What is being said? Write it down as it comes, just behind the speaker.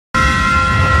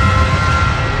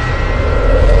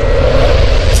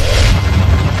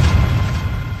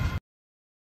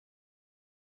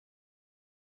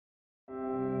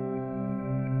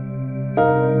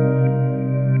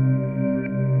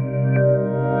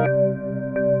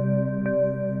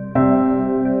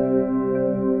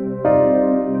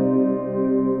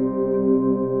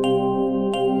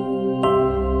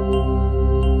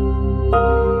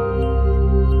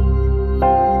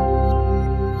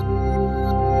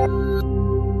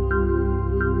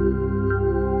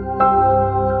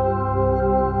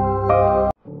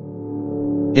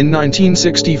In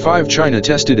 1965, China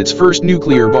tested its first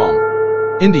nuclear bomb.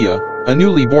 India, a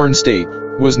newly born state,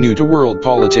 was new to world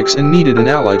politics and needed an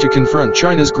ally to confront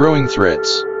China's growing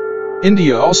threats.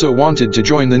 India also wanted to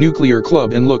join the nuclear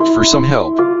club and looked for some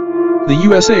help. The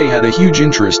USA had a huge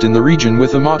interest in the region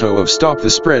with the motto of "Stop the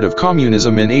spread of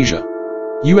communism in Asia."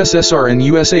 USSR and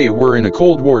USA were in a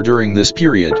Cold War during this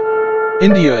period.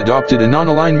 India adopted a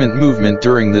non-alignment movement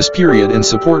during this period and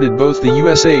supported both the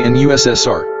USA and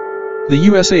USSR. The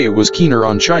USA was keener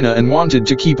on China and wanted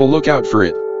to keep a lookout for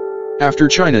it. After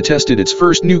China tested its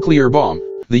first nuclear bomb,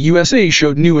 the USA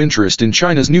showed new interest in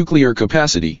China's nuclear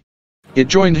capacity. It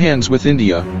joined hands with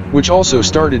India, which also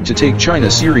started to take China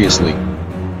seriously.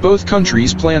 Both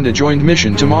countries planned a joint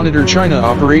mission to monitor China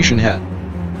Operation HAT.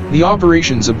 The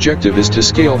operation's objective is to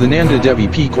scale the Nanda Devi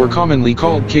Peak, or commonly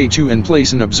called K2, and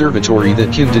place an observatory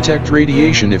that can detect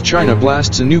radiation if China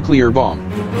blasts a nuclear bomb.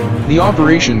 The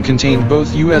operation contained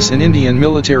both US and Indian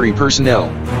military personnel.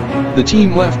 The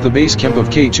team left the base camp of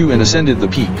K2 and ascended the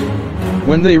peak.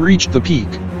 When they reached the peak,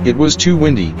 it was too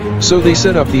windy, so they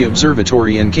set up the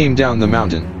observatory and came down the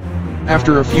mountain.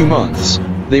 After a few months,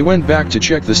 they went back to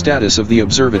check the status of the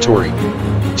observatory.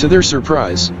 To their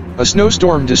surprise, a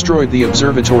snowstorm destroyed the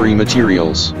observatory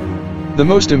materials. The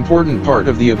most important part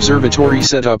of the observatory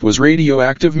setup was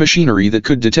radioactive machinery that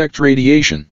could detect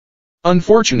radiation.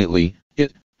 Unfortunately,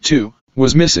 it, too,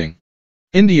 was missing.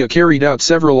 India carried out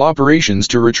several operations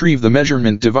to retrieve the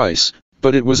measurement device,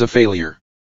 but it was a failure.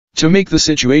 To make the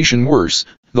situation worse,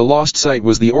 the lost site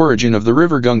was the origin of the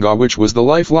river Ganga, which was the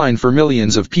lifeline for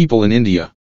millions of people in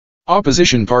India.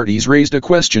 Opposition parties raised a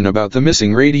question about the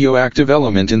missing radioactive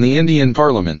element in the Indian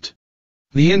parliament.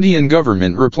 The Indian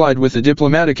government replied with a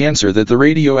diplomatic answer that the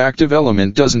radioactive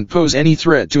element doesn't pose any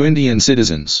threat to Indian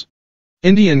citizens.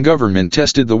 Indian government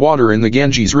tested the water in the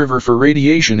Ganges River for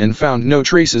radiation and found no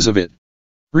traces of it.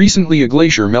 Recently, a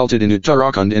glacier melted in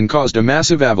Uttarakhand and caused a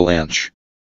massive avalanche.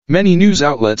 Many news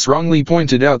outlets wrongly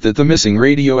pointed out that the missing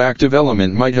radioactive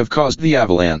element might have caused the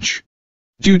avalanche.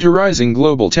 Due to rising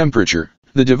global temperature,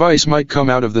 the device might come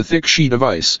out of the thick sheet of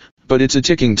ice, but it's a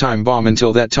ticking time bomb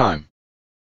until that time.